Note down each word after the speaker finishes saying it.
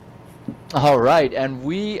All right, and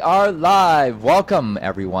we are live. Welcome,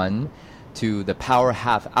 everyone, to the Power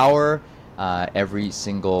Half Hour. Every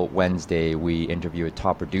single Wednesday, we interview a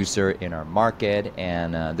top producer in our market.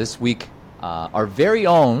 And this week, our very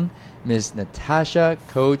own Ms. Natasha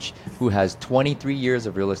Koch, who has 23 years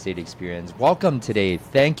of real estate experience. Welcome today.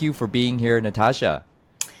 Thank you for being here, Natasha.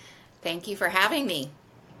 Thank you for having me.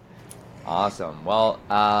 Awesome. Well,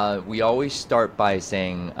 we always start by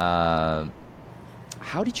saying,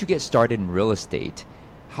 how did you get started in real estate?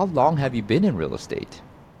 How long have you been in real estate?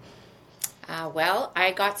 Well,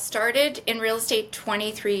 I got started in real estate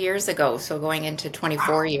 23 years ago, so going into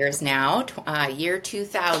 24 years now. Year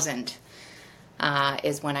 2000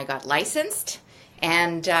 is when I got licensed,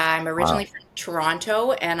 and I'm originally Wow. from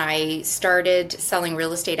Toronto, and I started selling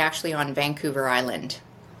real estate actually on Vancouver Island.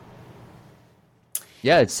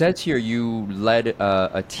 Yeah, it says here you led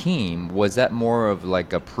a team. Was that more of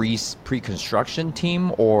like a pre-construction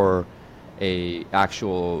team or a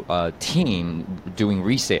actual team doing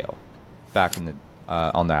resale back in the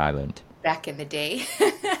on the island? Back in the day.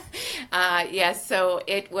 Yes, so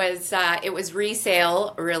it was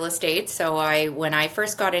resale real estate. So when I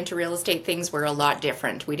first got into real estate, things were a lot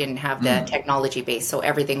different. We didn't have the Mm. technology base, so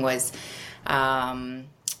everything was um,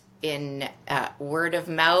 in word of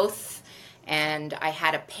mouth. And I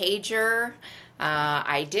had a pager.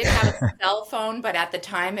 I did have a cell phone, but at the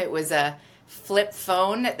time it was a flip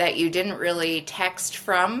phone that you didn't really text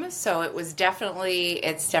from. So it's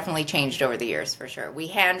definitely changed over the years for sure. We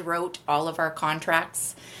hand wrote all of our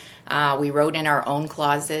contracts. We wrote in our own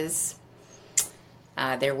clauses.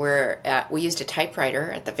 We used a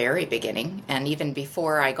typewriter at the very beginning. And even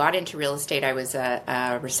before I got into real estate, I was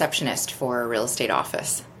a receptionist for a real estate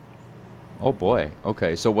office. Oh boy.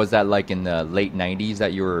 Okay. So was that like in the late 90s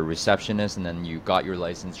that you were a receptionist and then you got your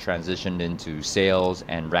license, transitioned into sales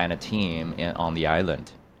and ran a team on the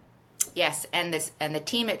island? Yes, and the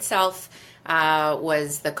team itself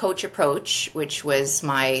was the Coach approach, which was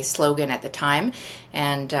my slogan at the time,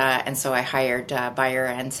 and so I hired buyer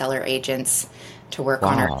and seller agents to work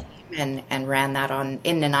on our Wow. team and ran that on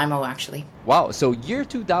in Nanaimo actually. Wow. So year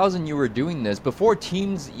 2000 you were doing this before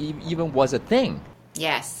Teams even was a thing.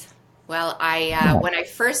 Yes. Well, I Yeah. when I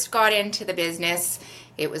first got into the business,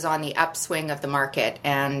 it was on the upswing of the market,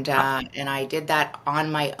 and I did that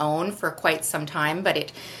on my own for quite some time, but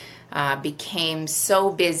it became so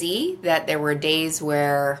busy that there were days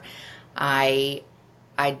where I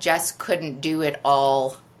I just couldn't do it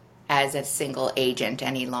all as a single agent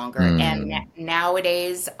any longer. And Mm.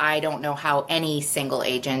 nowadays, I don't know how any single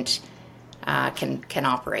agent can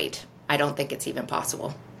operate. I don't think it's even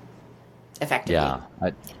possible effectively.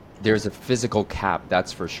 Yeah, there's a physical cap,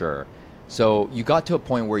 that's for sure. So you got to a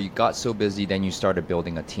point where you got so busy, then you started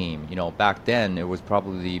building a team. You know, back then it was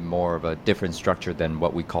probably more of a different structure than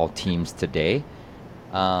what we call teams today.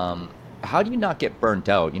 Um, how do you not get burnt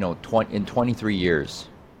out, 23 years?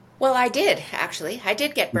 Well, I did actually. I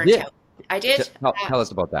did get You burnt did. out. I did. Tell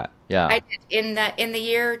us about that. Yeah. I did in the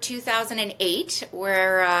year 2008,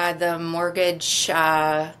 where the mortgage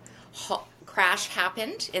crash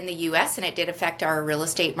happened in the U.S. and it did affect our real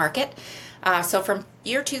estate market. So from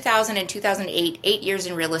year 2000 and 2008, 8 years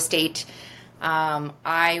in real estate,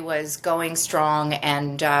 I was going strong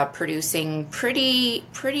and producing pretty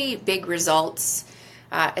big results.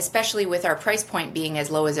 Especially with our price point being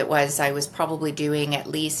as low as it was, I was probably doing at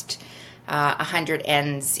least 100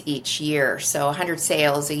 ends each year. So 100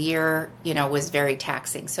 sales a year, was very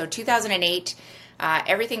taxing. So 2008,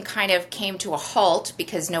 everything kind of came to a halt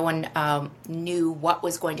because no one knew what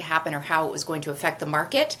was going to happen or how it was going to affect the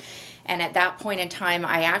market. And at that point in time,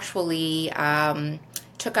 I actually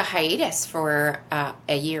took a hiatus for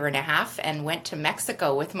a year and a half and went to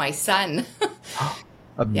Mexico with my son.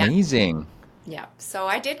 Yeah, Amazing. yeah. So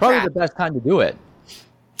I did Probably crash. the best time to do it.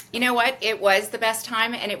 You know what? It was the best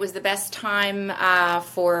time, and it was the best time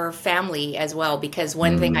for family as well. Because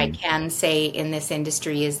one thing I Mm, can say in this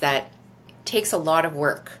industry is that it takes a lot of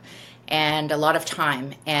work and a lot of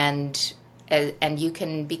time, and you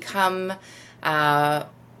can become uh,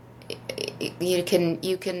 you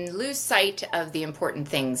can lose sight of the important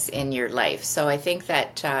things in your life. So I think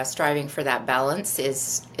that striving for that balance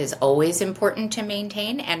is always important to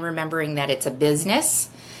maintain, and remembering that it's a business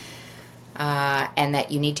and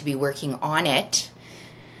that you need to be working on it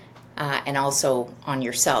and also on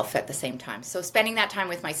yourself at the same time. So spending that time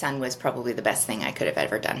with my son was probably the best thing I could have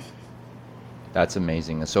ever done. that's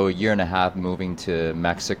amazing. So a year and a half moving to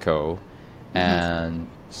Mexico, Hmm. and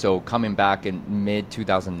so coming back in mid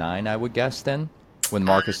 2009, I would guess then, when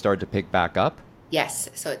Uh, markets started to pick back up. yes,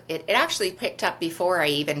 so it actually picked up before I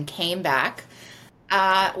even came back.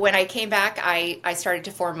 When I came back, I started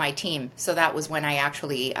to form my team. So that was when I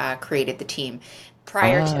actually created the team.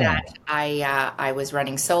 Prior to Ah, that, I was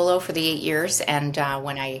running solo for the 8 years, and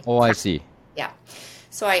when I oh, I see. yeah,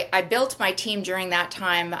 so I built my team during that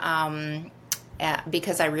time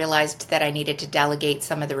because I realized that I needed to delegate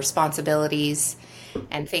some of the responsibilities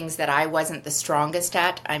and things that I wasn't the strongest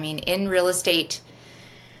at. I mean, in real estate,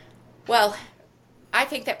 well, I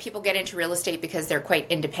think that people get into real estate because they're quite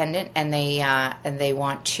independent and they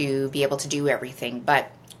want to be able to do everything. But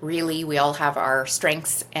really, we all have our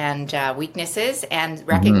strengths and weaknesses, and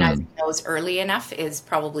recognizing those early enough is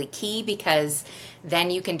probably key, because then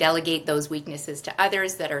you can delegate those weaknesses to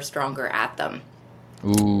others that are stronger at them.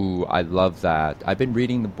 Ooh, I love that. I've been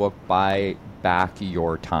reading the book Buy Back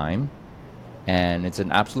Your Time, and it's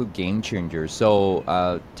an absolute game changer.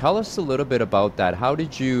 So, tell us a little bit about that. How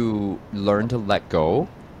did you learn to let go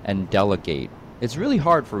and delegate? It's really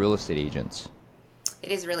hard for real estate agents.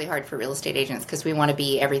 It is really hard for real estate agents because we want to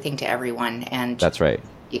be everything to everyone, and That's right.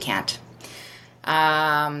 you can't.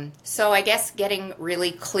 So I guess getting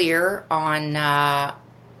really clear on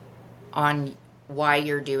why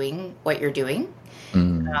you're doing what you're doing,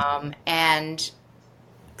 and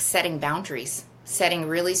setting boundaries, setting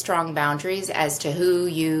really strong boundaries as to who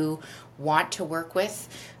you want to work with,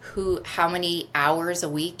 how many hours a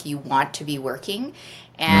week you want to be working,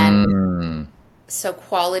 and Mm. so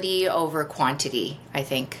quality over quantity, I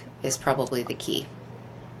think, is probably the key.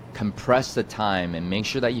 Compress the time and make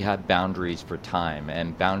sure that you have boundaries for time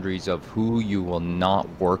and boundaries of who you will not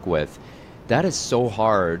work with. That is so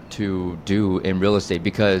hard to do in real estate,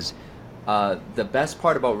 because the best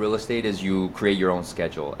part about real estate is you create your own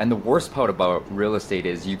schedule. And the worst part about real estate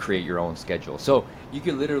is you create your own schedule. So you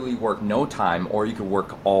could literally work no time, or you could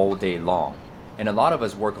work all day long. And a lot of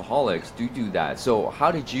us workaholics do that. So how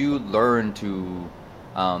did you learn to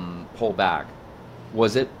pull back?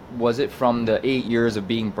 Was it from the 8 years of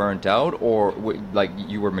being burnt out, or like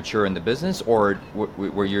you were mature in the business, or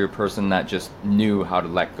were you a person that just knew how to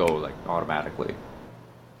let go like automatically?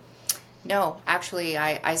 No, actually,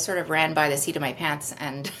 I sort of ran by the seat of my pants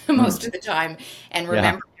and most of the time, and Yeah.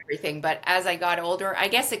 remembered everything. But as I got older, I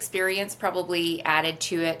guess experience probably added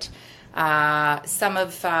to it. Some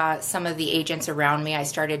of the agents around me, I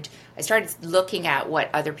started looking at what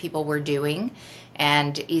other people were doing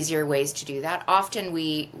and easier ways to do that. Often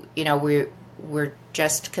we're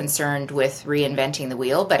just concerned with reinventing the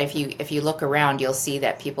wheel, but if you look around, you'll see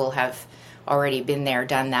that people have already been there,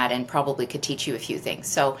 done that, and probably could teach you a few things.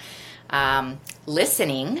 So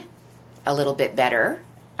listening a little bit better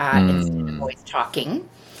instead of always talking,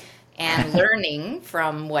 and learning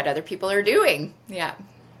from what other people are doing. Yeah.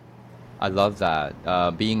 I love that.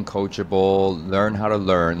 Being coachable, learn how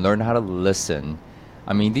to listen.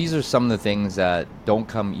 I mean, these are some of the things that don't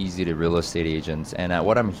come easy to real estate agents. And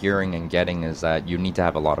what I'm hearing and getting is that you need to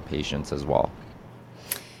have a lot of patience as well.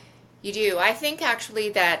 You do. I think actually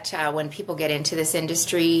that when people get into this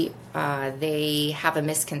industry, they have a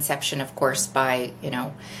misconception, of course, by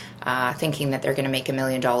thinking that they're going to make $1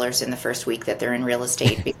 million in the first week that they're in real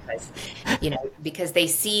estate, because they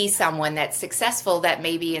see someone that's successful that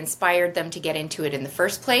maybe inspired them to get into it in the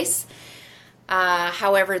first place.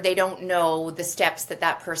 However, they don't know the steps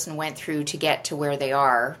that person went through to get to where they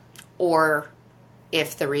are, or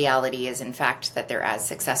if the reality is, in fact, that they're as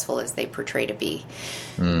successful as they portray to be.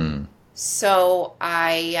 So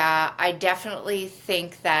I definitely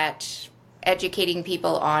think that educating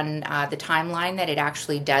people on the timeline that it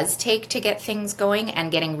actually does take to get things going,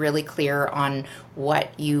 and getting really clear on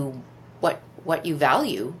what you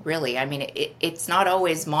value, really. I mean, it's not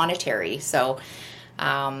always monetary. So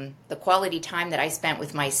the quality time that I spent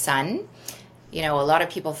with my son, a lot of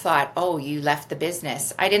people thought, oh, you left the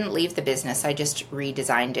business. I didn't leave the business. I just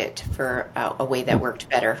redesigned it for a way that worked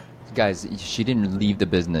better. Guys, she didn't leave the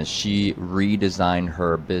business. She redesigned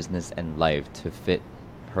her business and life to fit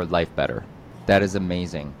her life better. That is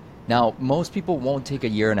amazing. Now, most people won't take a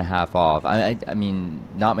year and a half off. I mean,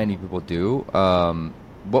 not many people do. How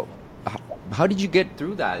did you get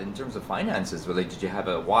through that in terms of finances? Like, did you have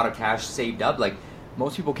a wad of cash saved up? Like,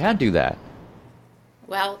 most people can't do that.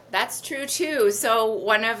 Well, that's true too. So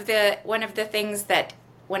one of the things that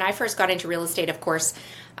when I first got into real estate, of course,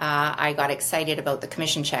 I got excited about the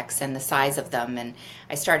commission checks and the size of them, and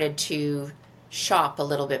I started to shop a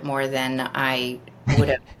little bit more than I would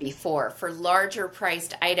have before for larger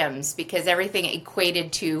priced items, because everything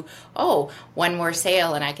equated to, oh, one more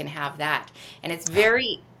sale and I can have that. And it's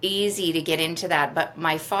very easy to get into that. But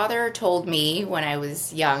my father told me when I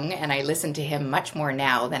was young, and I listen to him much more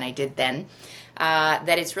now than I did then,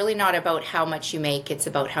 that it's really not about how much you make, it's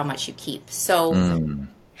about how much you keep. So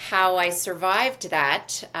how I survived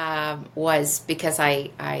that was because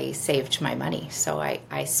I saved my money. So I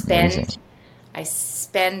Amazing.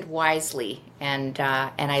 spend wisely, and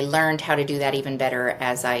I learned how to do that even better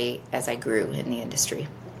as I grew in the industry.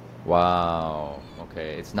 Wow.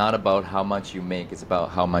 Okay. It's not about how much you make, it's about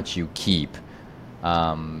how much you keep.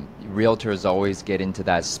 Realtors always get into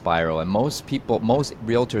that spiral, and most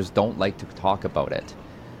realtors don't like to talk about it.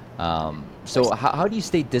 So how do you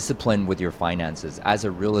stay disciplined with your finances as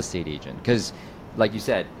a real estate agent? Because, like you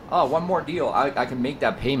said, oh, one more deal, I can make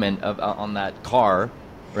that payment on that car,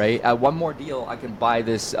 right? One more deal, I can buy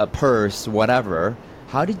this purse, whatever.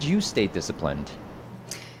 How did you stay disciplined?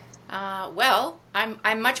 Well,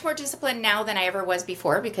 I'm much more disciplined now than I ever was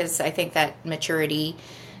before, because I think that maturity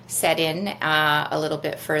set in a little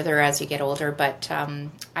bit further as you get older. But I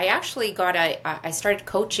actually I started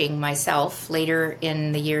coaching myself later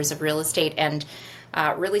in the years of real estate, and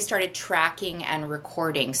really started tracking and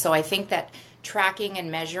recording. So I think that tracking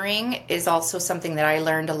and measuring is also something that I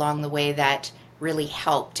learned along the way that really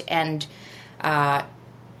helped. And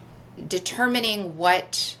determining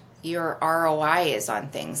what your ROI is on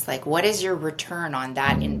things, like what is your return on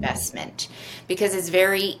that investment, because it's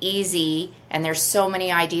very easy, and there's so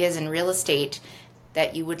many ideas in real estate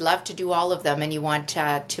that you would love to do all of them, and you want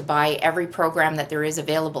to buy every program that there is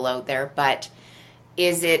available out there, but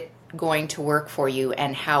is it going to work for you,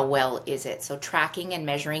 and how well is it? So tracking and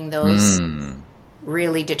measuring those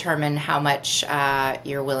really determine how much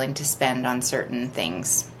you're willing to spend on certain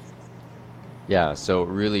things. Yeah, so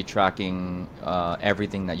really tracking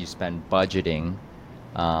everything that you spend, budgeting.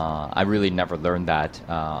 I really never learned that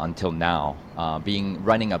until now.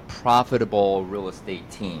 Running a profitable real estate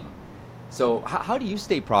team. So how do you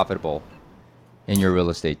stay profitable in your real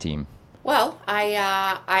estate team? Well,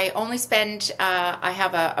 I only spend. I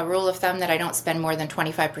have a rule of thumb that I don't spend more than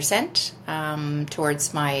 25%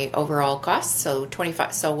 towards my overall costs. So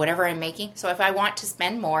 25. So whatever I'm making. So if I want to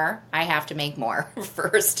spend more, I have to make more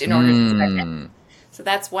first in order to spend it. So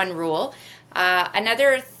that's one rule.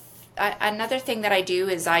 Another thing that I do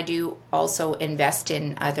is I do also invest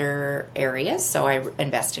in other areas. So I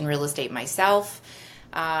invest in real estate myself.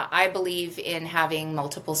 I believe in having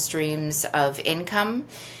multiple streams of income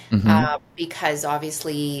because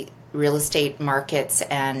obviously real estate markets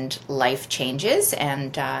and life changes,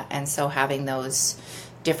 and so having those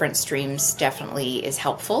different streams definitely is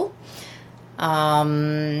helpful.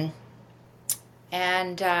 And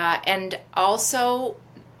also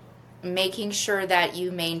making sure that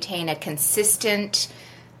you maintain a consistent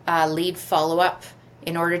lead follow-up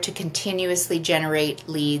in order to continuously generate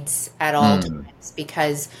leads at all times.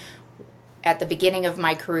 Because at the beginning of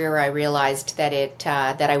my career, I realized that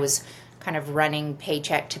that I was kind of running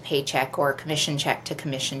paycheck to paycheck or commission check to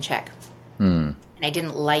commission check. And I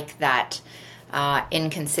didn't like that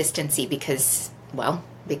inconsistency because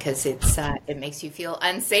it's it makes you feel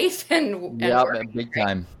unsafe and Yeah, worried, big right?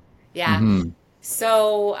 time. Yeah.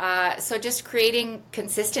 So just creating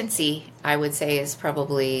consistency, I would say, is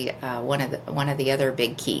probably one of the other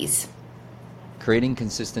big keys. Creating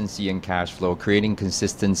consistency in cash flow, creating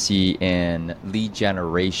consistency in lead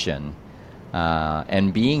generation,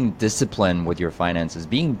 and being disciplined with your finances,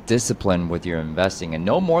 being disciplined with your investing, and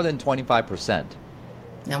no more than 25%.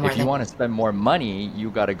 No more If you want to spend more money, you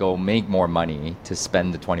got to go make more money to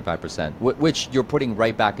spend the 25%, which you're putting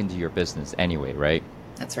right back into your business anyway, right?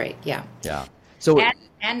 That's right. Yeah. Yeah. So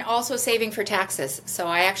and also saving for taxes. So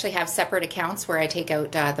I actually have separate accounts where I take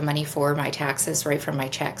out the money for my taxes right from my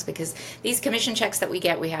checks, because these commission checks that we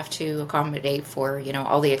get, we have to accommodate for,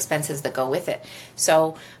 all the expenses that go with it.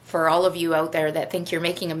 So for all of you out there that think you're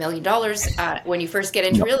making $1 million when you first get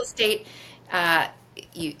into real estate,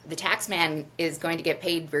 the tax man is going to get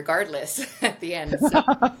paid regardless at the end. So,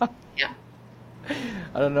 yeah.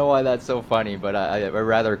 I don't know why that's so funny, but I'd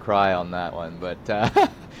rather cry on that one. But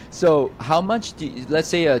so how much let's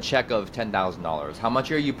say a check of $10,000, how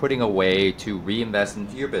much are you putting away to reinvest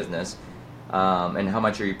into your business? And how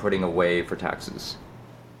much are you putting away for taxes?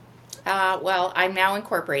 Well, I'm now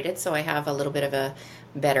incorporated, so I have a little bit of a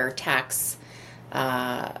better tax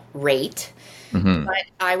rate. But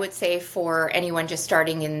I would say for anyone just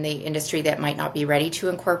starting in the industry that might not be ready to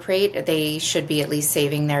incorporate, they should be at least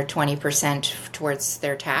saving their 20% towards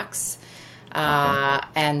their tax,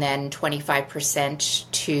 and then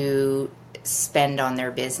 25% to spend on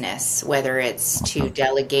their business, whether it's to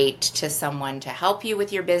delegate to someone to help you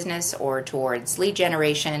with your business or towards lead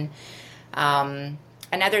generation.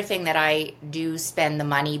 Another thing that I do spend the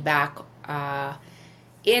money back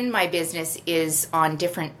in my business is on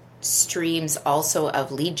different streams also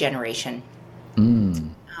of lead generation.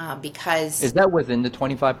 because Is that within the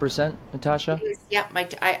 25%, Natasha? yeah,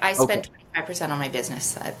 I Okay. spend 25% on my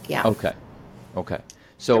business. Yeah, Okay. Okay. the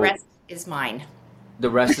So rest is mine. the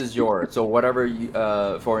rest is yours. So whatever you,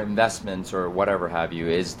 for investments or whatever have you,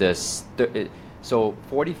 is this, so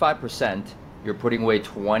 45%, you're putting away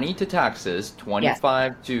 20 to taxes, Yes,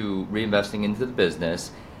 25 to reinvesting into the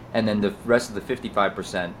business, and then the rest of the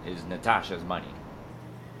 55% is Natasha's money.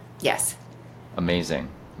 yes. Amazing.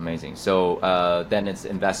 Amazing. So then it's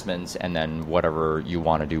investments and then whatever you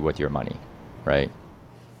want to do with your money, right?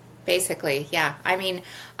 Basically, yeah. I mean,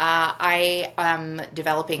 I am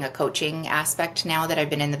developing a coaching aspect now that I've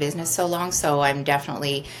been in the business so long. So I'm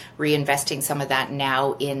definitely reinvesting some of that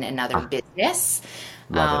now in another Ah, business,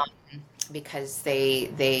 love um, it. because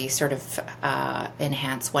they sort of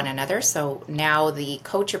enhance one another. So now the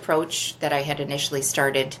coach approach that I had initially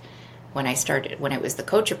started when it was the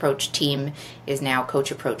coach approach team is now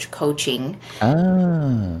coach approach coaching,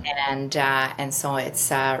 Ah, and so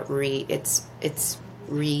it's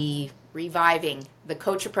reviving. The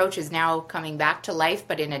coach approach is now coming back to life,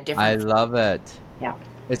 but in a I different. love it. Yeah.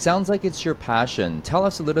 It sounds like it's your passion. Tell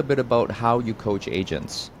us a little bit about how you coach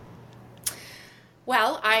agents.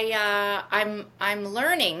 Well, I'm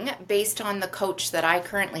learning based on the coach that I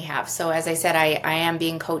currently have. So as I said, I am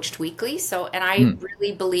being coached weekly. So and I Mm.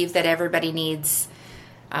 really believe that everybody needs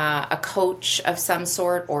a coach of some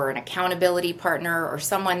sort or an accountability partner or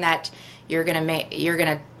someone that you're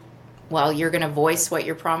gonna voice what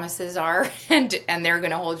your promises are and they're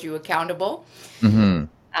gonna hold you accountable. Hmm.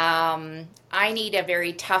 I need a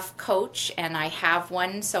very tough coach, and I have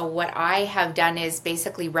one. So what I have done is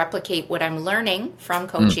basically replicate what I'm learning from Mm.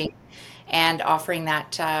 coaching and offering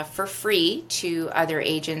that for free to other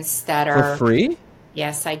agents that For are. free?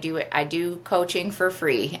 Yes, I do it. I do coaching for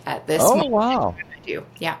free at this Oh, moment. wow. I do.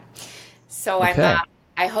 Yeah. So Okay.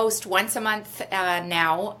 I host once a month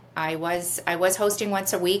now. I was hosting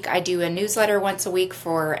once a week. I do a newsletter once a week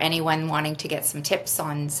for anyone wanting to get some tips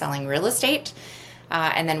on selling real estate.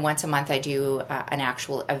 And then once a month, I do an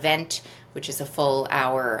actual event, which is a full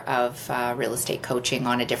hour of real estate coaching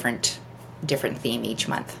on a different theme each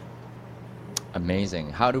month.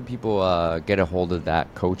 Amazing. How do people get a hold of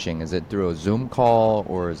that coaching? Is it through a Zoom call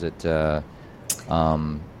or is it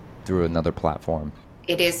um, through another platform?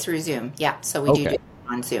 It is through Zoom. Yeah. So we do Okay. it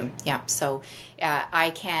on Zoom. Yeah. So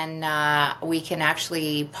we can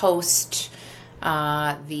actually post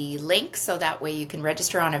the link so that way you can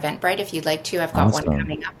register on Eventbrite if you'd like to. I've got one Awesome.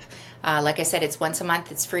 coming up. Like I said, it's once a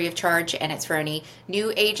month. It's free of charge, and it's for any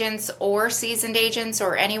new agents or seasoned agents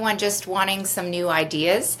or anyone just wanting some new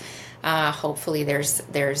ideas. Hopefully, there's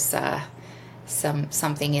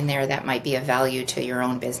something in there that might be of value to your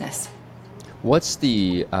own business. What's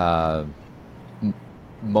the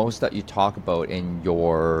most that you talk about in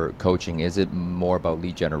your coaching? Is it more about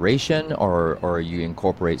lead generation or you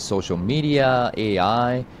incorporate social media,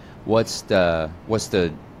 AI? What's the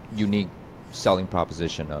unique selling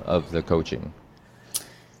proposition of the coaching?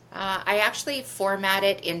 I actually format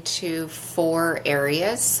it into 4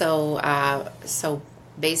 areas. So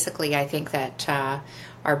basically, I think that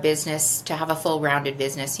our business, to have a full rounded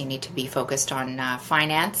business, you need to be focused on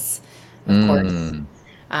finance, of course, Mm.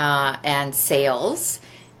 and sales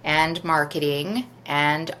and marketing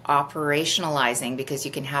and operationalizing, because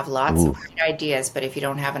you can have lots of Ooh. great ideas, but if you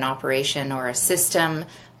don't have an operation or a system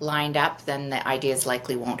lined up, then the ideas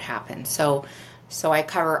likely won't happen. So I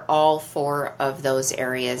cover all 4 of those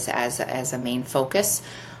areas as a main focus,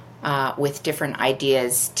 with different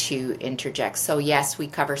ideas to interject. So yes, we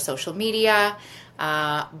cover social media,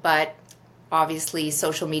 but obviously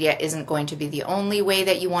social media isn't going to be the only way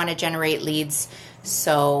that you want to generate leads.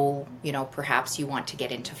 So, perhaps you want to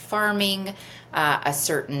get into farming, a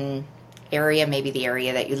certain area, maybe the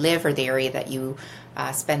area that you live or the area that you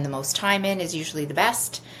spend the most time in is usually the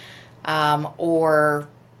best. Or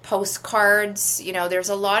postcards. There's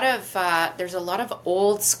a lot of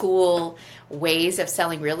old school ways of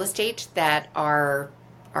selling real estate that are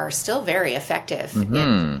still very effective in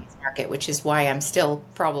Hmm. today's market, which is why I'm still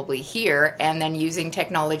probably here. And then using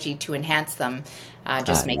technology to enhance them I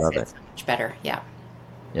just makes love it it. so much better. Yeah.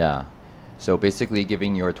 Yeah. So basically,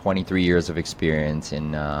 giving your 23 years of experience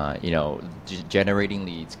in, generating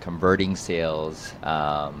leads, converting sales,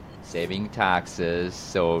 saving taxes,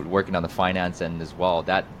 so working on the finance end as well.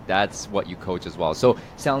 That's what you coach as well. So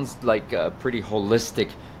sounds like a pretty holistic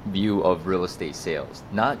view of real estate sales,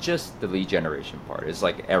 not just the lead generation part. It's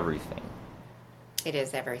like everything. It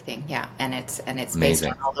is everything. Yeah. And it's based on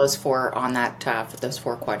Amazing. all those four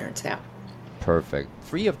quadrants. Yeah. Perfect.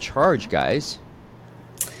 Free of charge, guys.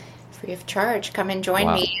 Free of charge. Come and join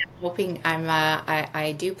me. Wow. I'm hoping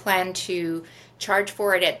I do plan to charge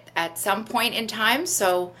for it at some point in time.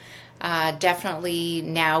 So definitely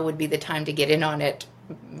now would be the time to get in on it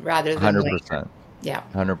rather than later. 100%. Yeah.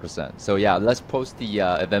 100%. So yeah, let's post the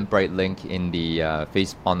Eventbrite link in the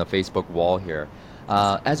on the Facebook wall here.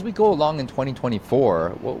 As we go along in 2024,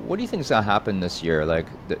 what do you think is going to happen this year, like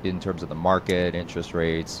in terms of the market, interest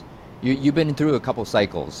rates? You've been through a couple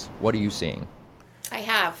cycles. What are you seeing? I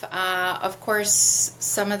have. Of course,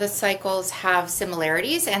 some of the cycles have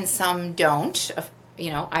similarities and some don't.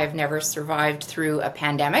 I've never survived through a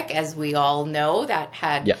pandemic, as we all know, that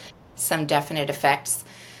had Yeah. some definite effects.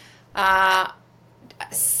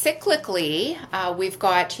 Cyclically, we've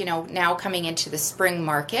got, now coming into the spring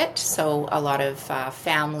market, so a lot of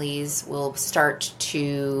families will start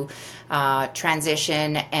to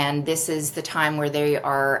transition, and this is the time where they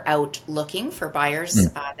are out looking for buyers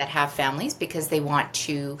that have families because they want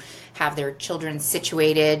to have their children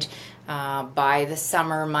situated by the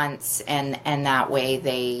summer months, and that way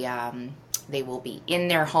they will be in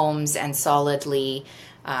their homes and solidly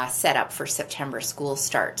set up for September school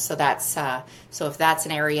start. So so if that's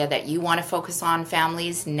an area that you want to focus on,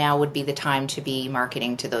 families, now would be the time to be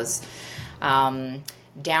marketing to those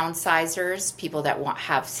downsizers, people that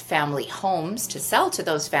have family homes to sell to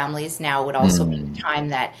those families. Now would also be the time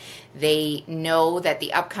that they know that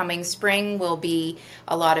the upcoming spring will be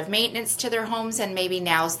a lot of maintenance to their homes, and maybe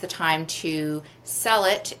now's the time to sell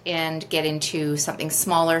it and get into something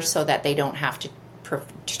smaller so that they don't have to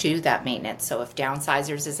do that maintenance. So if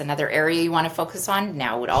downsizers is another area you want to focus on,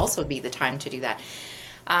 now would also be the time to do that.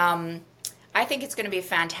 I think it's going to be a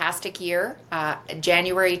fantastic year.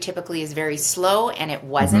 January typically is very slow, and it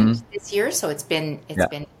wasn't this year, so it's been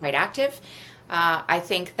quite active. I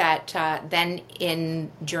think that then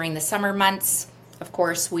during the summer months, of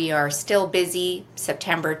course, we are still busy.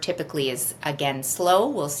 September typically is again slow.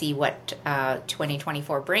 We'll see what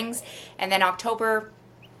 2024 brings, and then October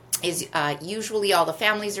is usually all the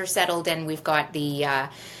families are settled, and we've got the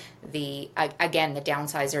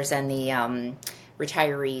downsizers and the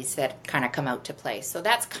retirees that kind of come out to play. So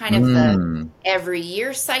that's kind of the every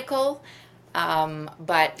year cycle.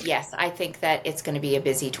 But yes, I think that it's going to be a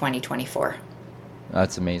busy 2024.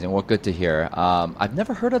 That's amazing. Well, good to hear. I've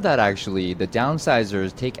never heard of that actually. The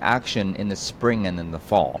downsizers take action in the spring and in the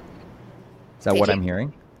fall. Is that what I'm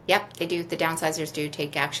hearing? Yep, they do. The downsizers do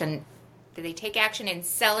take action. They take action in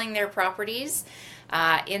selling their properties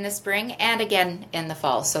in the spring and again in the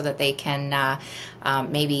fall, so that they can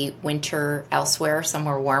maybe winter elsewhere,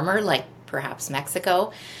 somewhere warmer, like perhaps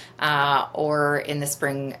Mexico, or in the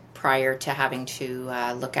spring prior to having to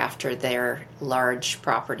look after their large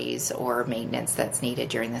properties or maintenance that's needed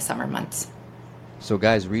during the summer months. So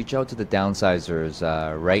guys, reach out to the downsizers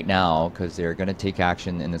right now, because they're going to take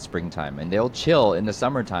action in the springtime, and they'll chill in the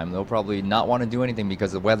summertime. They'll probably not want to do anything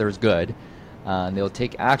because the weather is good. And they'll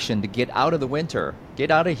take action to get out of the winter,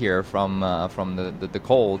 get out of here from the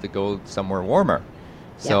cold to go somewhere warmer.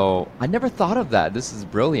 So I never thought of that. This is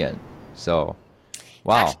brilliant. So,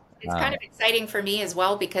 wow. Actually, it's kind of exciting for me as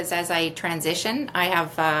well, because as I transition, I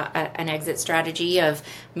have an exit strategy of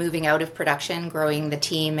moving out of production, growing the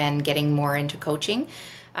team, and getting more into coaching.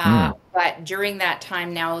 But during that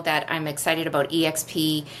time, now that I'm excited about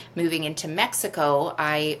EXP moving into Mexico,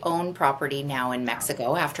 I own property now in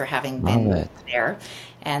Mexico after having been there.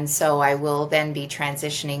 And so I will then be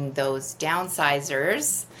transitioning those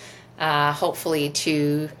downsizers, hopefully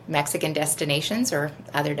to Mexican destinations or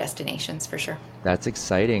other destinations for sure. That's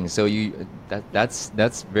exciting. So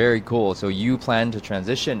that's very cool. So you plan to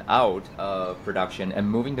transition out of production and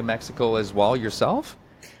moving to Mexico as well yourself?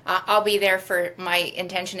 I'll be there my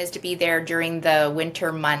intention is to be there during the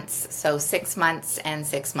winter months. So 6 months and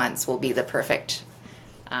 6 months will be the perfect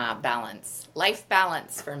life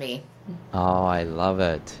balance for me. Oh, I love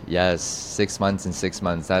it. Yes, 6 months and 6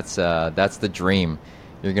 months. That's the dream.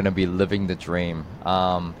 You're going to be living the dream.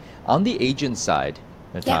 On the agent side,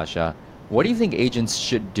 Natasha, what do you think agents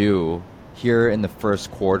should do here in the first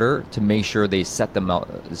quarter to make sure they set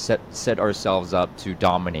ourselves up to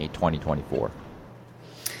dominate 2024?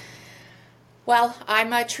 Well,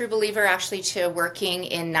 I'm a true believer actually to working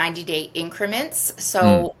in 90-day increments.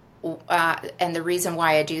 So, and the reason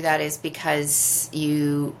why I do that is because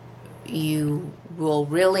you will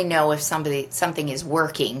really know if something is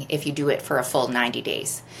working if you do it for a full 90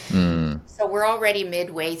 days. So we're already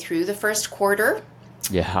midway through the first quarter.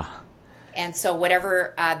 Yeah. And so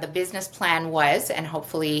whatever the business plan was, and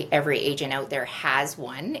hopefully every agent out there has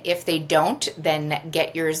one. If they don't, then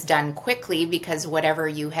get yours done quickly, because whatever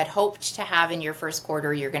you had hoped to have in your first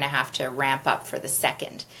quarter, you're going to have to ramp up for the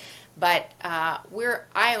second. But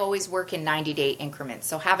I always work in 90-day increments.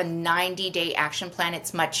 So have a 90-day action plan.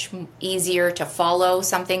 It's much easier to follow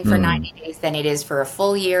something for 90 days than it is for a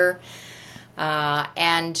full year.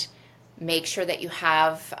 And make sure that you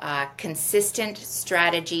have a consistent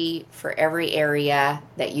strategy for every area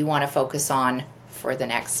that you want to focus on for the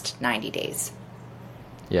next 90 days.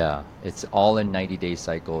 Yeah, it's all in 90-day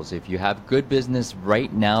cycles. If you have good business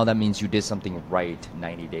right now, that means you did something right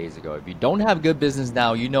 90 days ago. If you don't have good business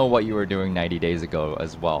now, you know what you were doing 90 days ago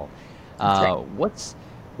as well. Right. What's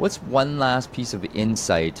one last piece of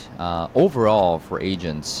insight overall for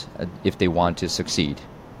agents if they want to succeed?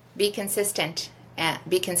 Be consistent.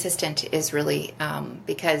 Be consistent is really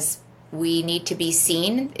because we need to be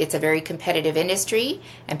seen. It's a very competitive industry,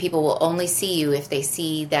 and people will only see you if they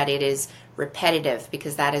see that it is repetitive,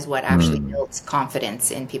 because that is what actually builds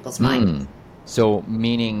confidence in people's minds. So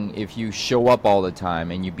meaning if you show up all the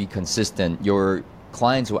time and you be consistent, your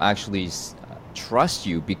clients will actually trust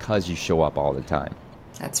you because you show up all the time.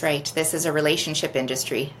 That's right. This is a relationship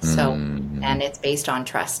industry, so and it's based on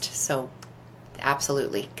trust. So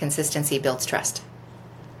absolutely, consistency builds trust.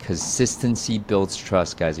 Consistency builds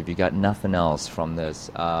trust, guys. If you got nothing else from this,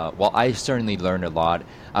 well, I certainly learned a lot.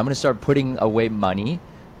 I'm going to start putting away money,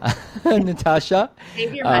 Natasha,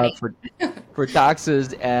 Save your money. for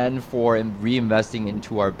taxes and for reinvesting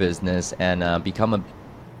into our business and become a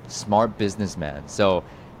smart businessman. So,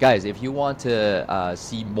 guys, if you want to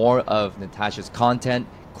see more of Natasha's content,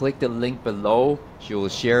 click the link below. She will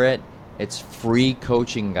share it. It's free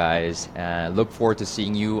coaching, guys. Look forward to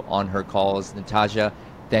seeing you on her calls. Natasha,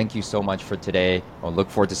 thank you so much for today. I'll look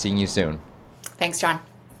forward to seeing you soon. Thanks, John.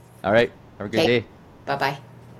 All right. Have a good day. Bye-bye.